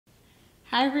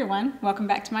Hi everyone, welcome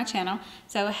back to my channel.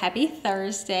 So happy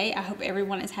Thursday. I hope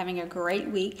everyone is having a great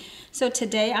week. So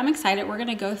today I'm excited. We're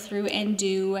gonna go through and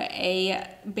do a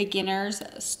beginner's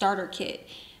starter kit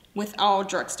with all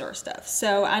drugstore stuff.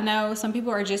 So I know some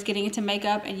people are just getting into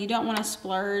makeup and you don't wanna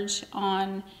splurge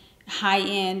on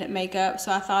high-end makeup,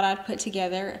 so I thought I'd put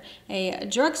together a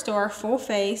drugstore full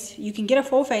face. You can get a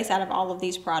full face out of all of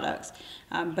these products,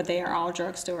 but they are all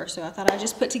drugstore, so I thought I'd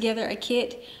just put together a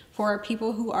kit for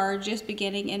people who are just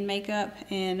beginning in makeup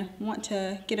and want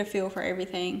to get a feel for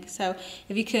everything. So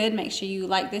if you could, make sure you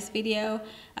like this video,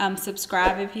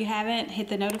 subscribe if you haven't, hit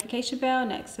the notification bell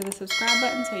next to the subscribe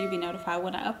button so you'll be notified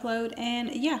when I upload.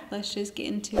 And yeah, let's just get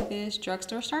into this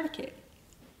drugstore starter kit.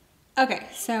 Okay,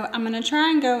 so I'm going to try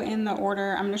and go in the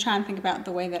order. I'm going to try and think about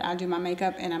the way that I do my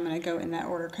makeup, and I'm going to go in that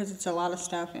order because it's a lot of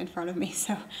stuff in front of me,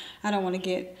 so I don't want to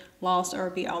get lost or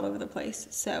be all over the place.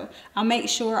 So I'll make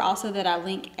sure also that I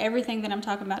link everything that I'm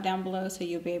talking about down below so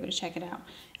you'll be able to check it out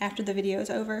after the video is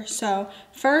over. So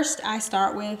first I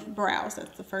start with brows.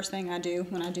 That's the first thing I do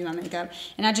when I do my makeup,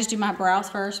 and I just do my brows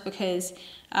first because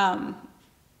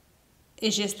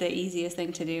it's just the easiest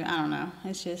thing to do. I don't know.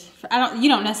 It's just, you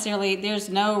don't necessarily, there's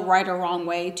no right or wrong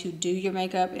way to do your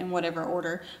makeup in whatever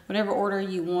order. Whatever order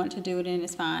you want to do it in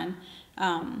is fine.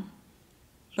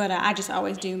 But I just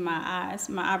always do my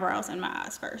eyebrows and my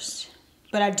eyes first.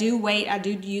 But I do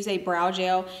use a brow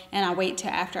gel, and I wait till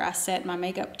after I set my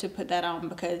makeup to put that on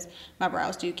because my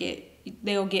brows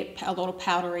they'll get a little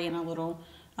powdery and a little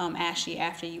ashy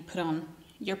after you put on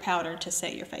your powder to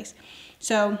set your face.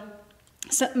 So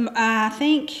I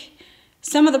think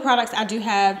some of the products I do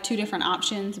have two different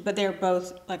options, but they're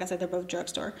both, like I said, they're both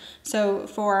drugstore. So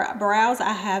for brows,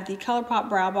 I have the ColourPop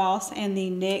Brow Boss and the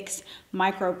NYX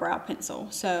Micro Brow Pencil.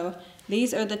 So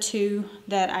these are the two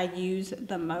that I use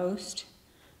the most.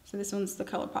 So this one's the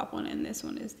ColourPop one, and this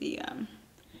one is the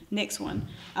NYX one.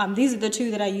 These are the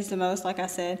two that I use the most, like I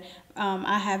said.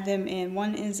 I have them in,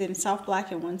 one is in soft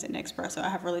black and one's in Espresso. I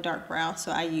have really dark brows,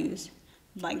 so I use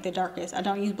like the darkest. I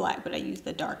don't use black, but I use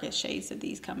the darkest shades that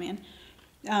these come in.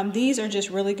 These are just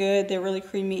really good. They're really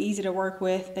creamy, easy to work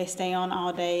with. They stay on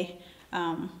all day.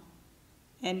 And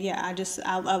yeah,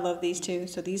 I love these too.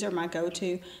 So these are my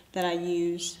go-to that I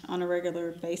use on a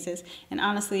regular basis. And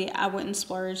honestly, I wouldn't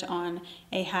splurge on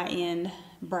a high-end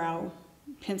brow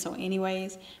pencil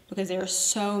anyways, because there are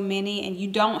so many, and you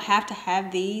don't have to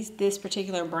have this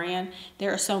particular brand.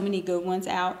 There are so many good ones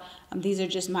out. These are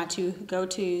just my two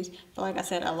go-tos, but like I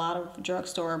said, a lot of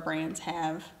drugstore brands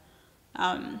have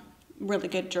really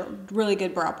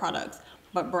good brow products,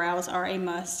 but brows are a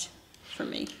must for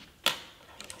me.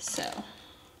 So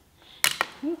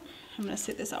I'm gonna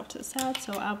sit this off to the side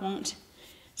so I won't.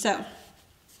 So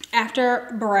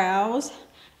after brows,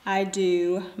 I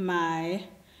do my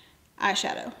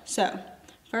eyeshadow. So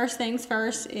first things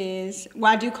first is,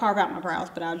 well, I do carve out my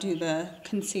brows, but I'll do the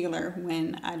concealer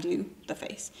when I do the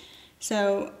face.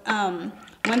 So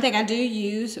one thing I do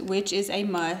use, which is a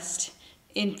must,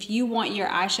 if you want your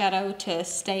eyeshadow to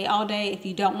stay all day, if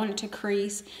you don't want it to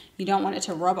crease, you don't want it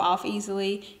to rub off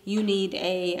easily, you need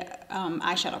a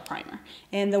eyeshadow primer.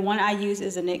 And the one I use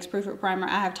is a NYX Proof It Primer.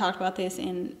 I have talked about this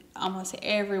in almost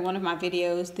every one of my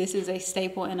videos. This is a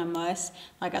staple and a must.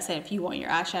 Like I said, if you want your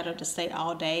eyeshadow to stay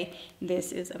all day,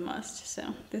 this is a must.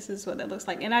 So this is what that looks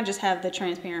like. And I just have the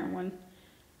transparent one.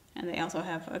 And they also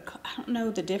have I don't know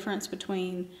the difference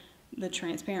between the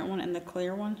transparent one and the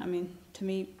clear one. I mean, to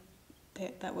me,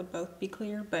 that would both be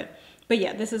clear, but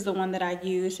yeah, this is the one that I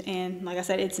use, and like I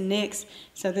said, it's NYX,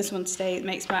 so this one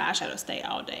makes my eyeshadow stay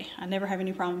all day. I never have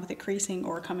any problem with it creasing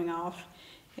or coming off.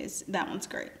 That one's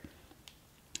great.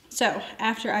 So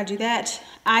after I do that,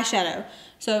 eyeshadow.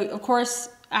 So of course,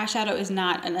 eyeshadow is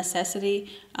not a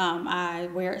necessity. I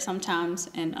wear it sometimes,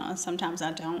 and sometimes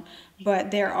I don't,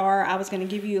 but I was going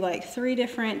to give you like 3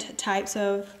 different types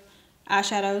of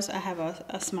eyeshadows. I have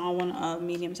a small one, a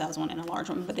medium-sized one, and a large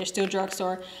one, but they're still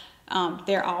drugstore.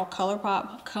 They're all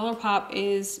ColourPop. ColourPop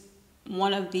is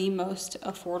one of the most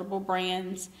affordable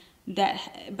brands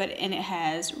and it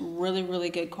has really, really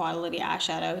good quality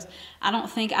eyeshadows. I don't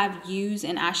think I've used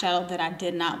an eyeshadow that I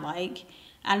did not like.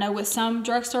 I know with some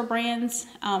drugstore brands,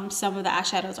 some of the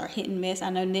eyeshadows are hit and miss.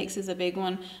 I know NYX is a big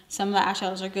one. Some of the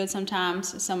eyeshadows are good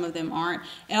sometimes, some of them aren't.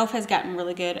 e.l.f. has gotten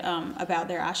really good about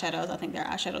their eyeshadows. I think their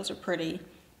eyeshadows are pretty,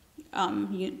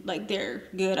 they're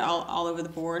good all over the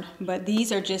board. But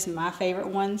these are just my favorite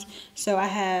ones. So I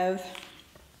have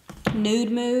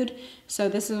Nude Mood. So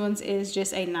this one is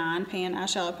just a 9-pan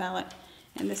eyeshadow palette.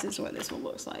 And this is what this one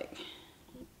looks like.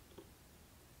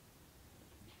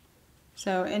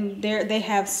 So, and they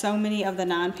have so many of the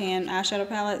 9-pan eyeshadow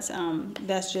palettes.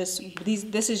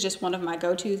 This is just one of my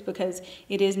go-tos because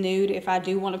it is nude. If I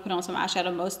do want to put on some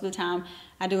eyeshadow, most of the time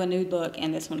I do a nude look,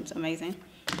 and this one's amazing.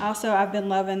 Also, I've been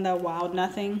loving the Wild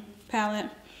Nothing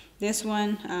palette. This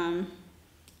one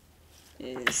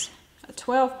is a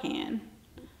 12-pan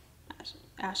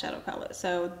eyeshadow palette.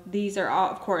 So these are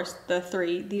all, of course,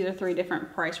 these are 3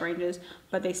 different price ranges,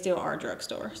 but they still are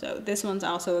drugstore. So this one's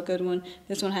also a good one.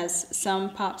 This one has some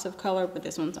pops of color, but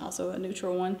this one's also a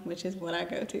neutral one, which is what I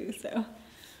go to. So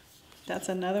that's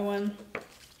another one.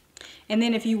 And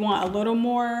then if you want a little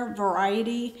more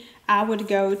variety, I would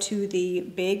go to the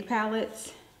big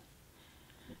palettes.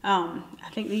 I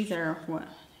think these are what,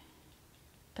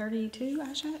 32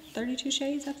 eyeshadow, 32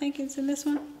 shades I think is in this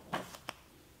one.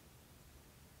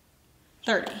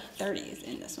 30 is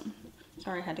in this one.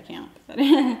 Sorry, I had to count.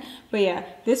 But yeah,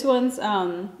 this one's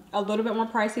a little bit more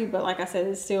pricey, but like I said,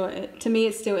 it's still, to me,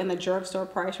 it's still in the drugstore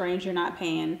price range. You're not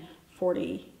paying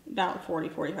 $45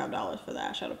 for the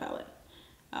eyeshadow palette.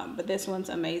 But this one's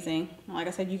amazing. Like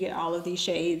I said, you get all of these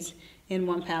shades in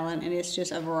one palette, and it's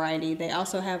just a variety. They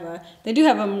also have they do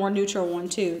have a more neutral one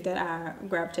too that I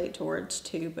gravitate towards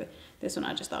too, but this one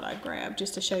I just thought I'd grab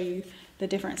just to show you the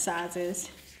different sizes.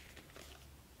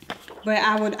 But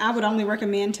I would only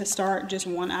recommend to start just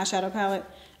one eyeshadow palette.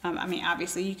 I mean,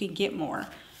 obviously you can get more,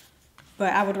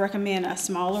 but I would recommend a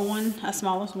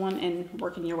smallest one, and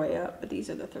working your way up. But these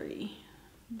are the 3.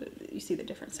 You see the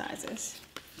different sizes.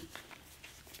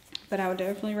 But I would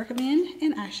definitely recommend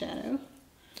an eyeshadow.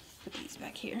 Put these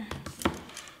back here.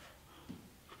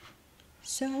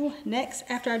 So next,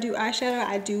 after I do eyeshadow,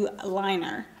 I do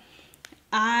liner.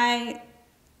 I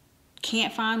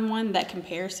can't find one that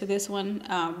compares to this one.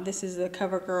 This is the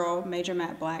CoverGirl Major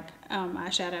Matte Black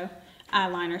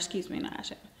eyeliner, excuse me, not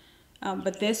eyeshadow.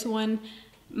 But this one,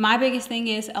 my biggest thing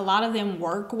is a lot of them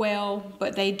work well,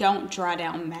 but they don't dry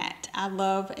down matte. I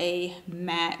love a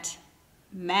matte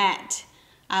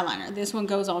eyeliner. This one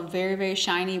goes on very, very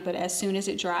shiny, but as soon as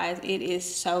it dries, it is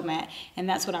so matte, and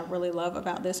that's what I really love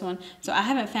about this one. So I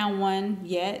haven't found one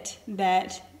yet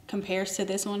that compares to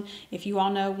this one. If you all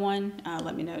know one,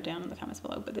 let me know down in the comments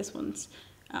below. But this one's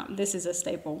this is a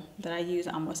staple that I use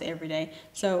almost every day.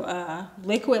 So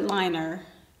liquid liner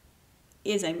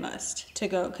is a must to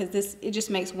go, because it just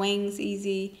makes wings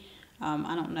easy.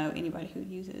 I don't know anybody who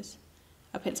uses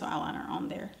a pencil eyeliner on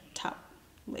their top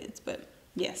lids, but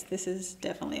yes, this is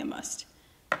definitely a must.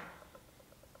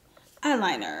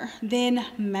 Eyeliner, then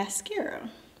mascara.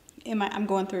 I'm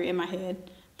going through in my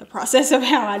head the process of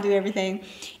how I do everything.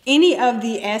 Any of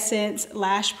the Essence the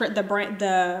Lash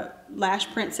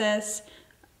Princess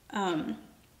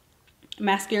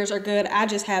mascaras are good. I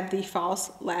just have the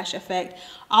False Lash Effect.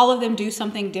 All of them do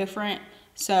something different,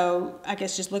 so I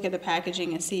guess just look at the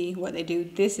packaging and see what they do.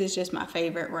 This is just my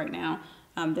favorite right now.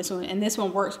 This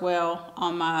one works well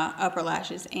on my upper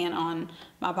lashes and on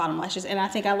my bottom lashes, and I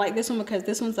think I like this one because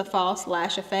this one's the False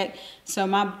Lash Effect, so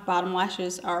my bottom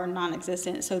lashes are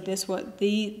non-existent, so this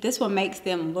one makes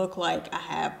them look like I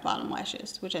have bottom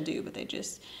lashes, which I do, but they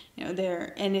just, you know,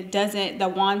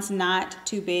 the wand's not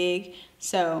too big,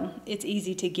 so it's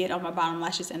easy to get on my bottom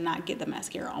lashes and not get the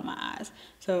mascara on my eyes.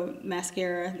 So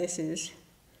mascara, this is,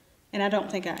 and I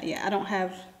don't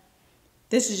have.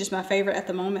 This is just my favorite at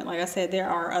the moment. Like I said, there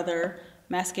are other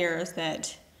mascaras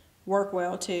that work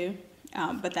well too,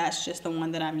 but that's just the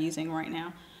one that I'm using right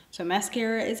now. So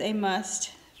mascara is a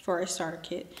must for a starter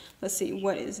kit. Let's see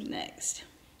what is next.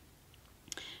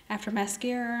 After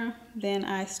mascara, then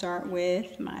I start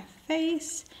with my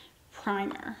face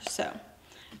primer. So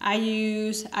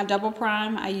I double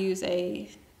prime. I use a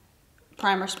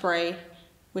primer spray,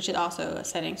 which is also a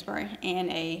setting spray, and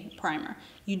a primer.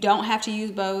 You don't have to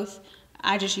use both.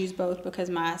 I just use both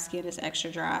because my skin is extra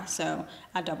dry, so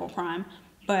I double prime.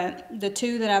 But the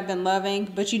two that I've been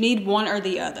loving, but you need one or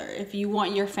the other. If you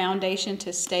want your foundation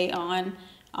to stay on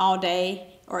all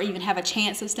day, or even have a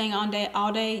chance of staying on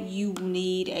all day, you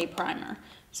need a primer.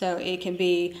 So it can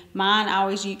be mine. I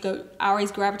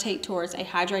always gravitate towards a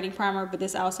hydrating primer, but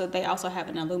they also have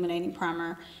an illuminating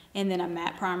primer and then a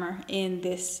matte primer in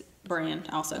this brand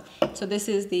also. So this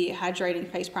is the hydrating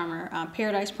face primer,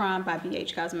 Paradise Prime by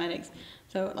BH Cosmetics.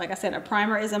 So like I said, a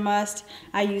primer is a must.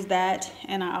 I use that,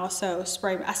 and I also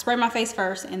spray my face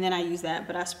first, and then I use that,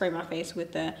 but I spray my face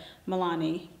with the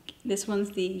Milani. This one's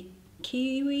the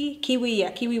Kiwi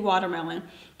Watermelon,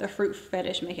 the Fruit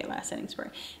Fetish Make It Last setting spray.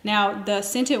 Now the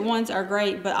scented ones are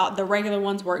great, but the regular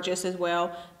ones work just as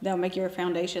well. They'll make your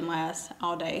foundation last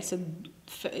all day. So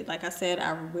like I said,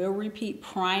 I will repeat,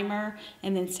 primer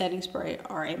and then setting spray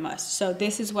are a must. So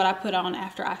this is what I put on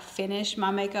after I finish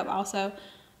my makeup also.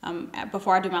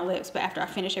 before I do my lips, but after I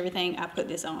finish everything, I put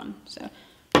this on. So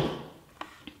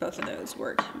both of those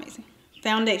work amazing.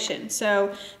 Foundation.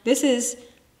 So this is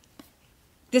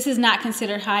not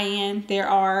considered high-end.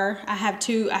 I have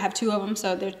two of them,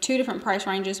 so they're two different price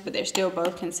ranges, but they're still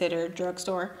both considered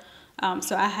drugstore.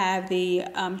 So I have the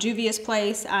Juvia's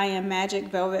Place I Am Magic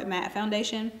Velvet Matte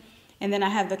Foundation, and then I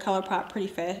have the ColourPop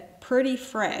Pretty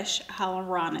Fresh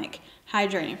Hyaluronic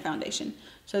Hydrating Foundation.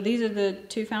 So these are the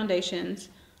two foundations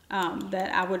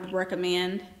that I would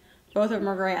recommend. Both of them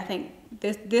are great. I think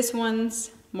this one's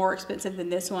more expensive than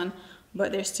this one,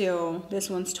 but they're still, this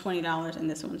one's $20 and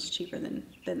this one's cheaper than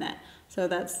that. So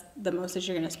that's the most that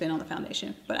you're going to spend on the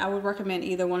foundation. But I would recommend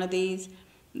either one of these.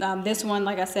 This one,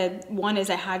 like I said, one is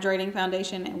a hydrating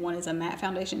foundation and one is a matte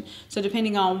foundation. So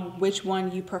depending on which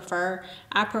one you prefer,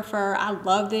 I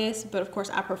love this, but of course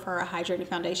I prefer a hydrating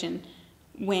foundation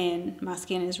when my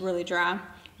skin is really dry.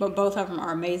 But both of them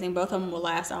are amazing. Both of them will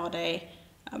last all day.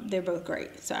 They're both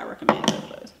great, so I recommend both of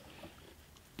those.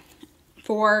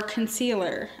 For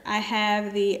concealer, I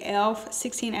have the e.l.f.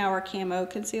 16-Hour Camo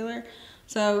Concealer.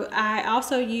 So I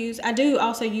do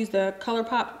also use the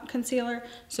ColourPop concealer.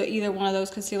 So either one of those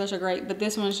concealers are great, but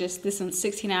this one's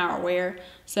 16-hour wear.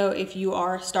 So if you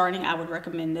are starting, I would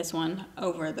recommend this one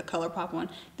over the ColourPop one.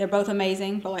 They're both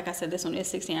amazing, but like I said, this one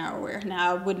is 16-hour wear.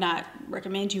 Now I would not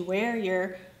recommend you wear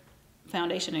your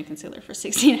foundation and concealer for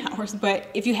 16 hours, but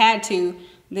if you had to,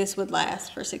 this would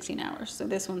last for 16 hours. So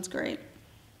this one's great.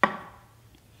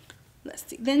 Let's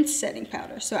see, then setting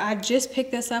powder. So I just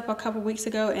picked this up a couple weeks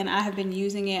ago and I have been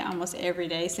using it almost every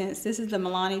day since. This is the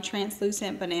Milani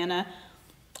Translucent Banana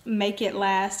Make It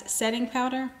Last Setting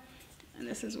Powder. And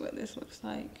this is what this looks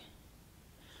like.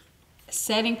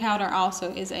 Setting powder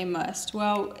also is a must.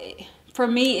 Well, for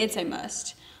me, it's a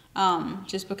must.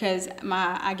 Just because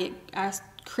I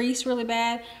crease really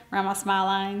bad around my smile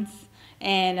lines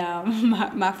and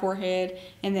my forehead,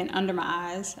 and then under my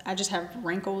eyes. I just have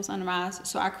wrinkles under my eyes,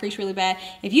 so I crease really bad.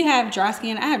 If you have dry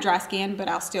skin, I have dry skin, but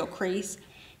I'll still crease.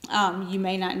 You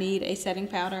may not need a setting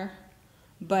powder,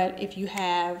 but if you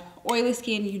have oily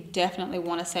skin, you definitely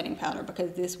want a setting powder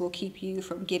because this will keep you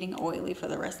from getting oily for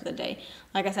the rest of the day.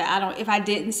 Like I said, if I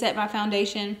didn't set my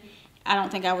foundation, I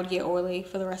don't think I would get oily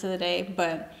for the rest of the day,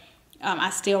 but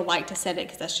I still like to set it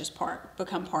because that's just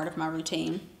become part of my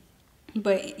routine.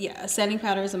 But yeah, a setting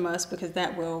powder is a must because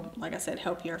that will, like I said,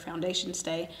 help your foundation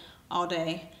stay all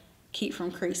day, keep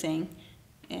from creasing,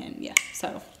 and yeah,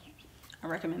 so I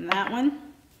recommend that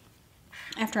one.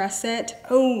 After I set,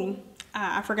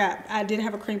 I forgot, I did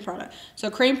have a cream product.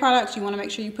 So cream products, you want to make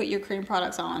sure you put your cream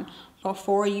products on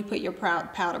before you put your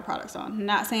powder products on. I'm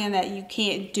not saying that you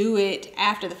can't do it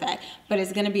after the fact, but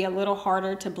it's going to be a little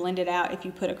harder to blend it out if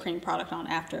you put a cream product on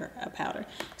after a powder.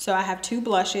 So I have two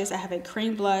blushes. I have a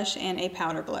cream blush and a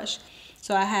powder blush.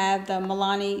 So I have the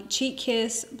Milani Cheek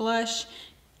Kiss blush.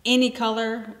 Any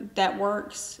color that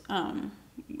works,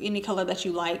 any color that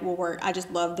you like will work. I just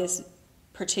love this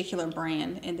particular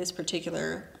brand and this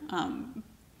particular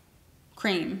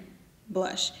cream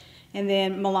blush. And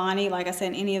then Milani, like I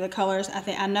said, any of the colors.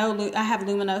 I know I have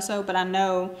Luminoso, but I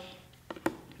know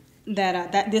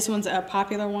that this one's a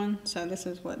popular one. So this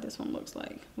is what this one looks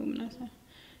like, Luminoso.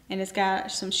 And it's got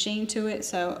some sheen to it.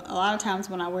 So a lot of times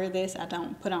when I wear this, I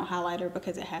don't put on highlighter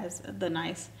because it has the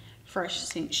nice fresh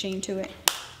sheen to it.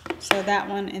 So that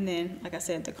one, and then like I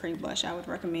said, the cream blush, I would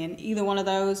recommend either one of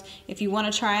those. If you want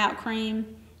to try out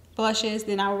cream blushes,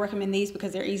 then I would recommend these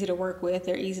because they're easy to work with.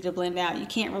 They're easy to blend out. You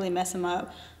can't really mess them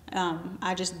up.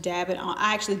 I just dab it on.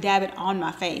 I actually dab it on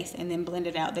my face and then blend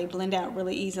it out. They blend out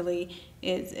really easily.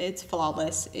 It's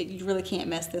flawless. You really can't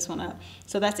mess this one up.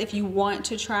 So that's if you want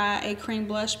to try a cream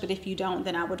blush, but if you don't,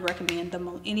 then I would recommend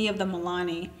any of the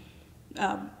Milani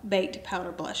baked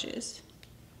powder blushes.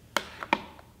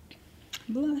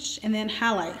 Blush and then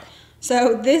highlight.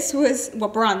 So this was, well,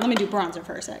 bronze. Let me do bronzer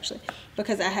first, actually,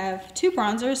 because I have two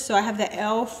bronzers. So I have the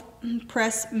e.l.f.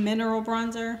 Press Mineral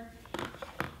Bronzer,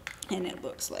 and it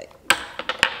looks like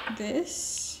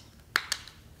this.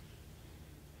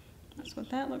 That's what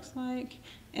that looks like.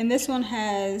 And this one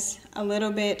has a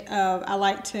little bit of, I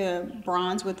like to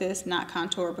bronze with this, not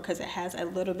contour, because it has a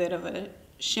little bit of a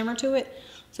shimmer to it.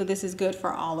 So this is good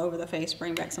for all over the face,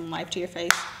 bring back some life to your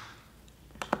face.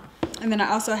 And then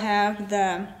I also have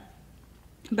the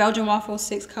Belgian Waffle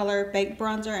 6-color baked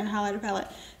bronzer and highlighter palette.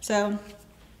 So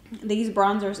these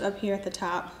bronzers up here at the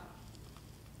top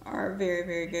are very,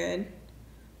 very good.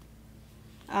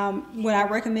 Would I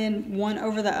recommend one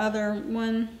over the other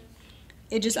one?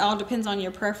 It just all depends on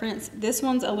your preference. This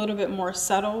one's a little bit more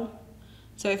subtle.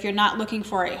 So if you're not looking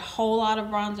for a whole lot of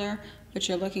bronzer, but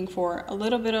you're looking for a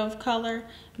little bit of color,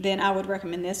 then I would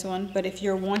recommend this one. But if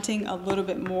you're wanting a little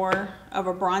bit more of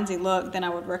a bronzy look, then I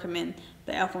would recommend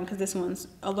the e.l.f. one, because this one's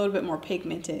a little bit more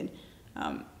pigmented,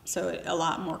 so a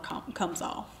lot more comes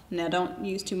off. Now, don't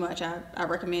use too much. I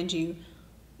recommend you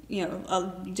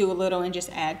do a little and just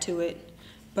add to it.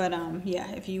 But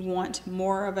yeah, if you want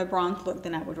more of a bronze look,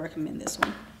 then I would recommend this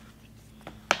one.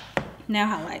 Now,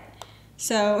 highlight.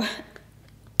 So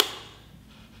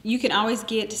you can always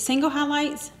get single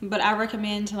highlights, but I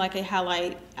recommend like a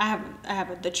highlight. I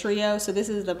have the trio. So this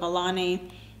is the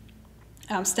Milani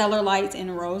Stellar Lights in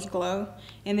Rose Glow,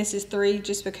 and this is 3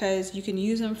 just because you can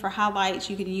use them for highlights.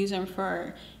 You can use them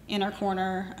for inner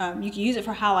corner. You can use it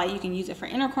for highlight. You can use it for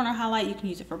inner corner highlight. You can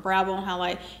use it for brow bone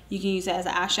highlight. You can use it as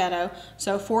an eyeshadow.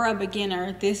 So for a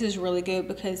beginner, this is really good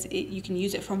because you can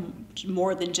use it for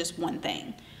more than just one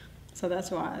thing. So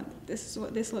that's why this is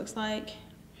what this looks like.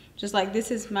 Just like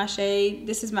this is my shade.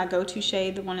 This is my go-to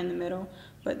shade, the one in the middle.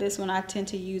 But this one I tend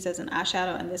to use as an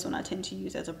eyeshadow, and this one I tend to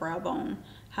use as a brow bone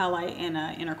highlight and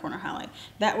an inner corner highlight.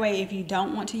 That way, if you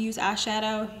don't want to use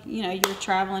eyeshadow, you're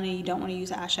traveling and you don't want to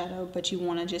use eyeshadow, but you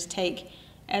want to just take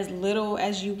as little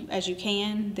as you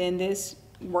can, then this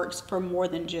works for more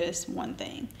than just one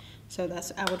thing. So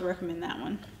I would recommend that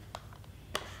one.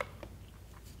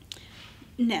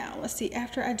 Now, let's see,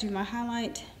 after I do my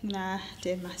highlight, and I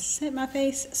did set my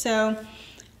face. So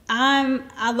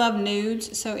I love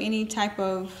nudes, so any type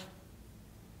of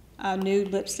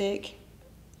nude lipstick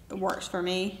works for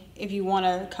me. If you want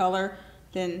a color,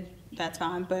 then that's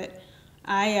fine, but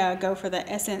I go for the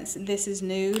Essence This Is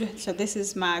Nude. So this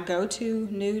is my go-to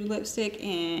nude lipstick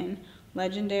in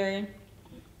Legendary.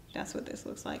 That's what this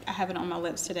looks like. I have it on my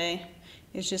lips today.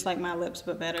 It's just like my lips,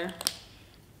 but better.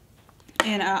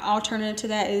 And alternative to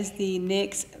that is the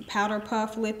NYX Powder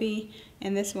Puff Lippy,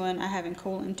 and this one I have in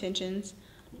Cool Intentions.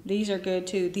 These are good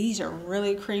too. These are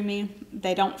really creamy.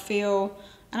 They don't feel,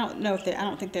 I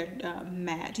don't think they're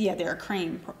matte. Yeah, they're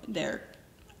cream. They're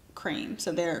cream,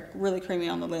 so they're really creamy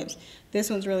on the lips.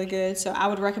 This one's really good. So I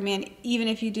would recommend, even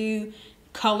if you do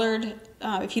colored,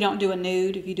 if you don't do a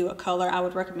nude, if you do a color, I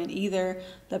would recommend either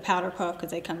the Powder Puff, because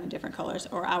they come in different colors,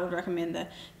 or I would recommend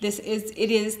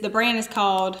the brand is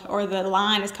called, or the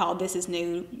line is called This Is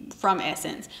Nude from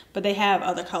Essence, but they have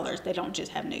other colors. They don't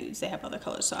just have nudes, they have other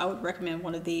colors. So I would recommend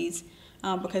one of these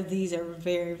because these are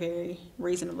very, very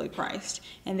reasonably priced,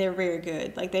 and they're very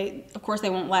good. Like, of course they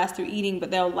won't last through eating,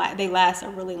 but they last a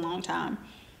really long time.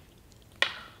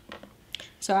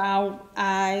 So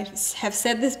I have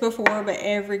said this before, but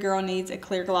every girl needs a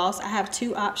clear gloss. I have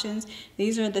 2 options.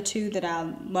 These are the 2 that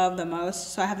I love the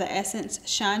most. So I have the Essence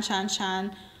Shine Shine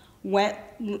Shine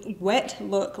Wet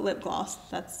Look Lip Gloss.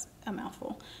 That's a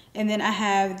mouthful. And then I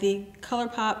have the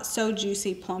ColourPop So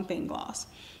Juicy Plumping Gloss.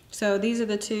 So these are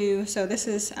the 2. So this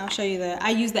is, I'll show you I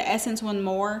use the Essence one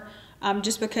more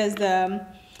just because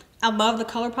I love the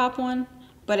ColourPop one,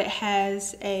 but it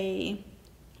has a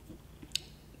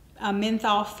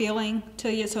menthol feeling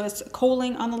to you, so it's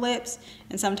cooling on the lips,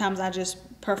 and sometimes I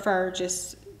just prefer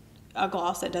just a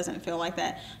gloss that doesn't feel like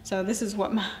that. So this is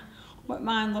what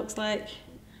mine looks like.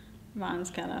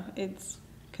 Mine's it's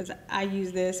because I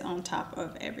use this on top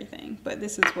of everything, but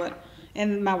this is what,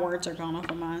 and my words are gone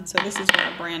off of mine, so this is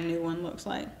what a brand new one looks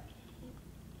like.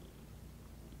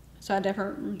 So I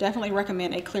definitely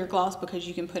recommend a clear gloss because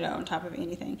you can put it on top of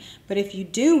anything. But if you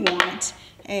do want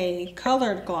a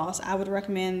colored gloss, I would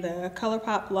recommend the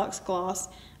ColourPop Luxe Gloss.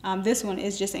 This one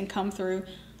is just in Come Through.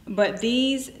 But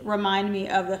these remind me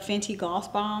of the Fenty Gloss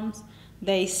Bombs.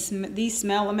 These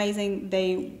smell amazing.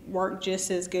 They work just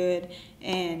as good,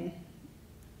 and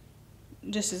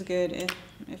just as good,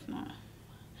 if not.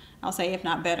 I'll say if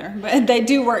not better, but they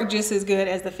do work just as good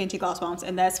as the Fenty Gloss Bombs,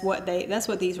 and that's what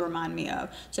these remind me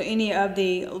of. So any of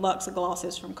the Luxe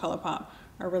glosses from ColourPop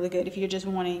are really good. If you're just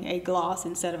wanting a gloss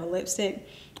instead of a lipstick,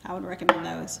 I would recommend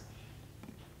those.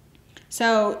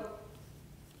 So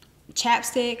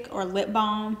chapstick or lip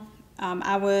balm,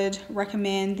 I would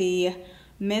recommend the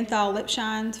Menthol Lip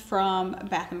Shines from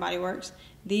Bath & Body Works.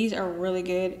 These are really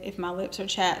good if my lips are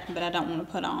chapped, but I don't want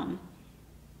to put on.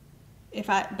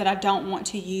 But I don't want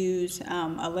to use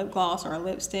a lip gloss or a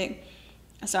lipstick,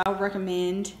 so I would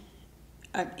recommend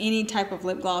any type of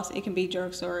lip gloss. It can be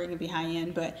drugstore, it can be high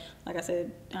end, but like I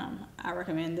said, I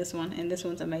recommend this one, and this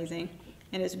one's amazing,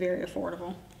 and it's very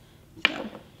affordable. So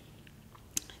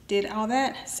did all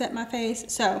that, set my face.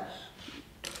 So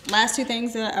last two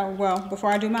things that, well,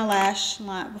 before I do my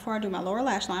lower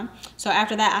lash line. So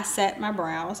after that, I set my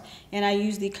brows, and I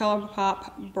use the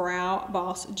ColourPop Brow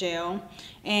Boss Gel.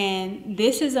 And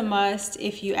this is a must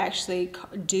if you actually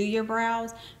do your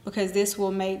brows, because this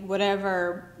will make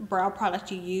whatever brow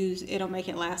product you use, it'll make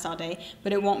it last all day,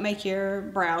 but it won't make your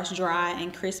brows dry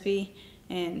and crispy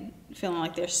and feeling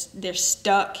like they're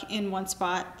stuck in one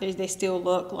spot. They still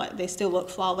look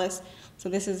flawless. So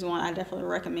this is one I definitely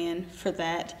recommend for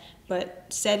that. But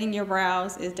setting your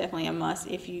brows is definitely a must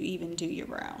if you even do your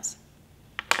brows.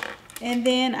 And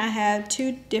then I have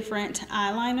two different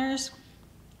eyeliners.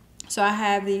 So I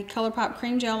have the ColourPop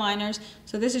Cream Gel liners.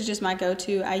 So this is just my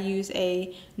go-to. I use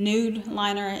a nude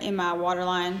liner in my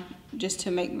waterline just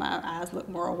to make my eyes look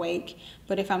more awake.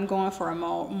 But if I'm going for a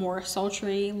more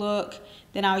sultry look,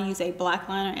 then I'll use a black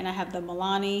liner, and I have the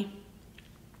Milani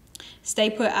Stay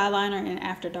Put eyeliner in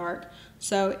After Dark.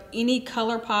 So any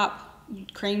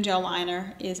ColourPop cream gel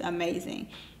liner is amazing.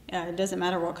 It doesn't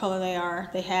matter what color they are.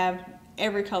 They have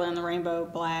every color in the rainbow: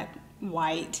 black,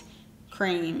 white,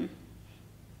 cream,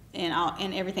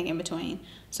 and everything in between.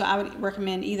 So I would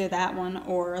recommend either that one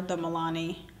or the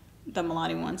Milani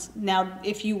ones. Now,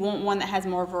 if you want one that has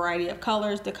more variety of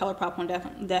colors, the ColourPop one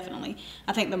definitely.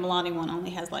 I think the Milani one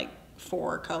only has like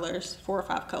 4 or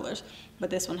 5 colors, but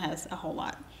this one has a whole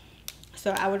lot.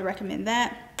 So I would recommend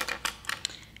that.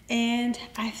 And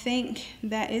I think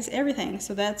that is everything.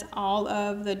 So that's all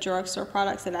of the drugstore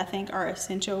products that I think are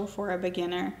essential for a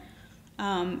beginner.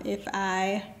 If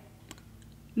I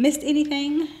missed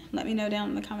anything, let me know down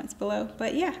in the comments below.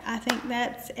 But yeah, I think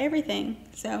that's everything.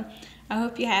 So I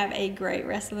hope you have a great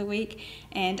rest of the week,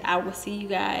 and I will see you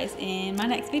guys in my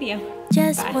next video.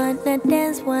 Just Bye. wanna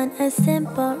dance, want a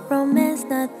simple romance,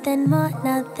 nothing more,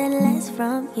 nothing less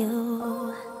from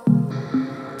you.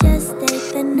 Just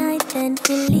stay the night, then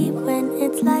you leave when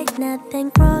it's like nothing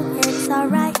wrong, it's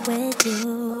alright with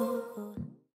you.